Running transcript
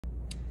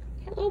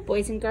Hello,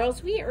 boys and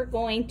girls. We are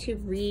going to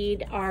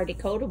read our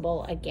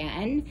decodable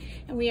again,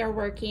 and we are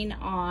working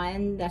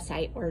on the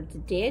sight words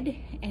did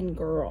and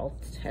girl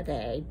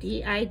today.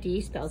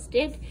 D-I-D spells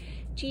did,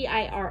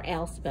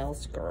 G-I-R-L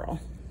spells girl.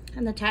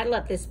 And the title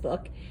of this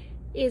book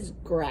is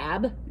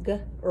Grab,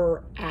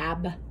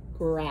 G-R-A-B,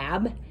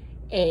 Grab,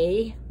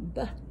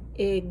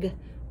 A-B-I-G,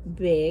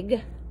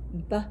 Big,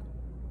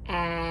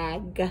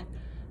 B-A-G,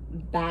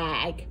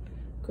 Bag.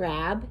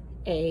 Grab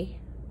a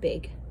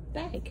big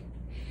bag.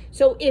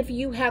 So if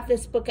you have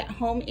this book at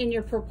home in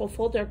your purple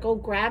folder, go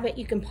grab it.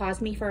 You can pause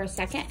me for a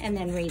second and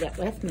then read it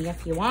with me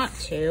if you want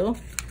to.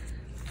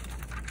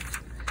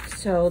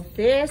 So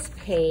this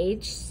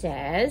page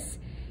says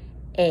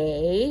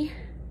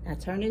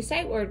that's our new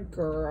sight word,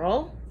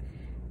 girl,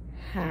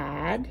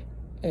 had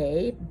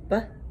a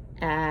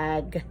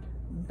bag.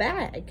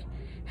 Bag.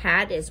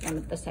 Had is one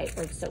of the sight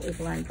words that we've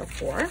learned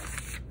before.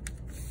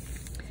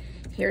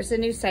 Here's a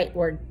new sight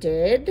word,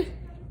 did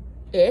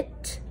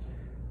it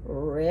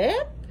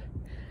rip?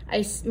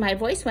 My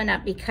voice went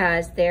up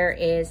because there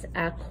is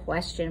a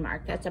question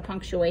mark. That's a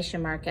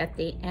punctuation mark at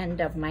the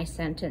end of my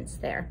sentence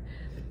there.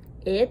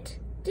 It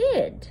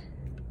did.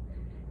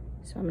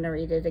 So I'm going to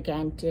read it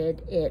again.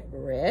 Did it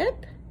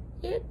rip?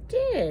 It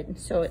did.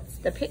 So it's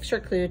the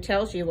picture clue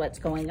tells you what's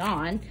going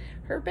on.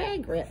 Her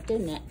bag ripped,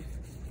 didn't it?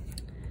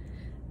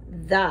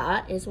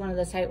 The is one of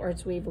the sight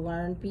words we've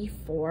learned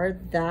before.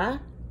 The.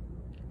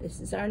 This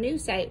is our new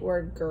sight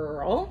word,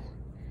 girl.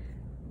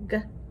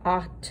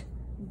 Got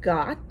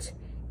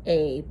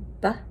a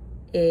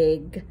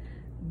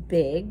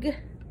big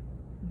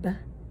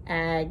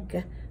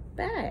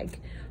bag.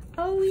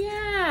 Oh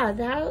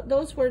yeah,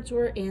 those words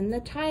were in the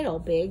title,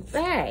 big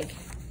bag.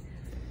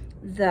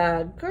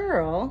 The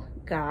girl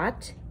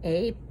got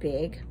a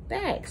big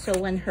bag. So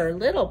when her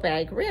little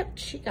bag ripped,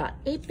 she got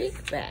a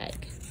big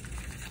bag.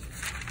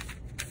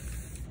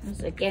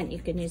 So again, you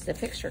can use the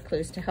picture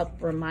clues to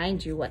help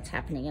remind you what's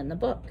happening in the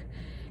book.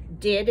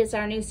 Did is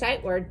our new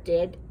sight word.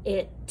 Did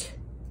it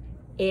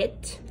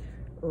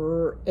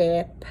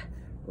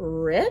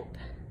rip?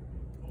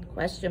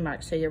 Question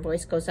mark, so your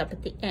voice goes up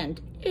at the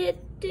end.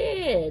 It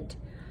did.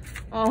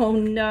 Oh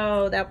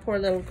no, that poor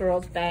little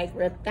girl's bag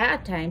ripped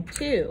that time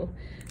too.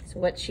 So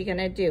what's she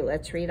gonna do?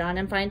 Let's read on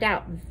and find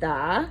out.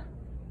 The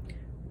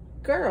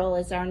girl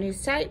is our new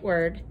sight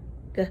word.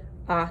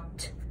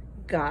 Got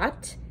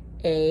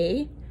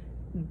a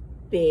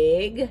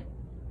big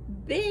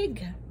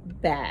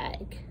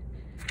bag.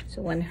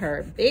 So when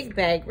her big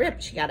bag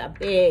ripped, she got a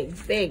big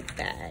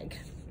bag.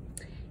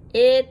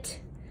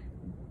 It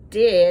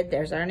did,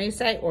 there's our new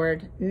sight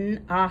word,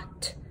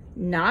 not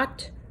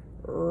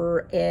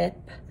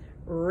rip.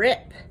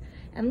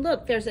 And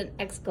look, there's an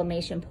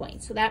exclamation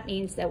point. So that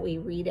means that we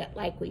read it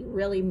like we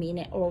really mean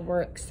it or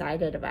we're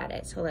excited about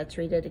it. So let's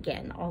read it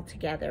again all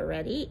together.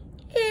 Ready?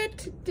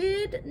 It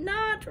did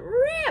not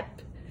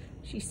rip.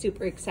 She's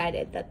super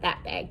excited that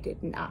that bag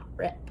did not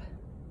rip.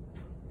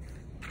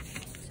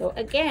 So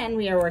again,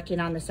 we are working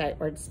on the sight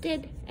words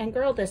did and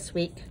girl this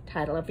week.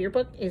 Title of your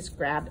book is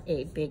Grab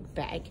a Big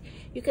Bag.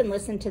 You can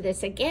listen to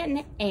this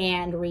again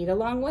and read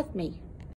along with me.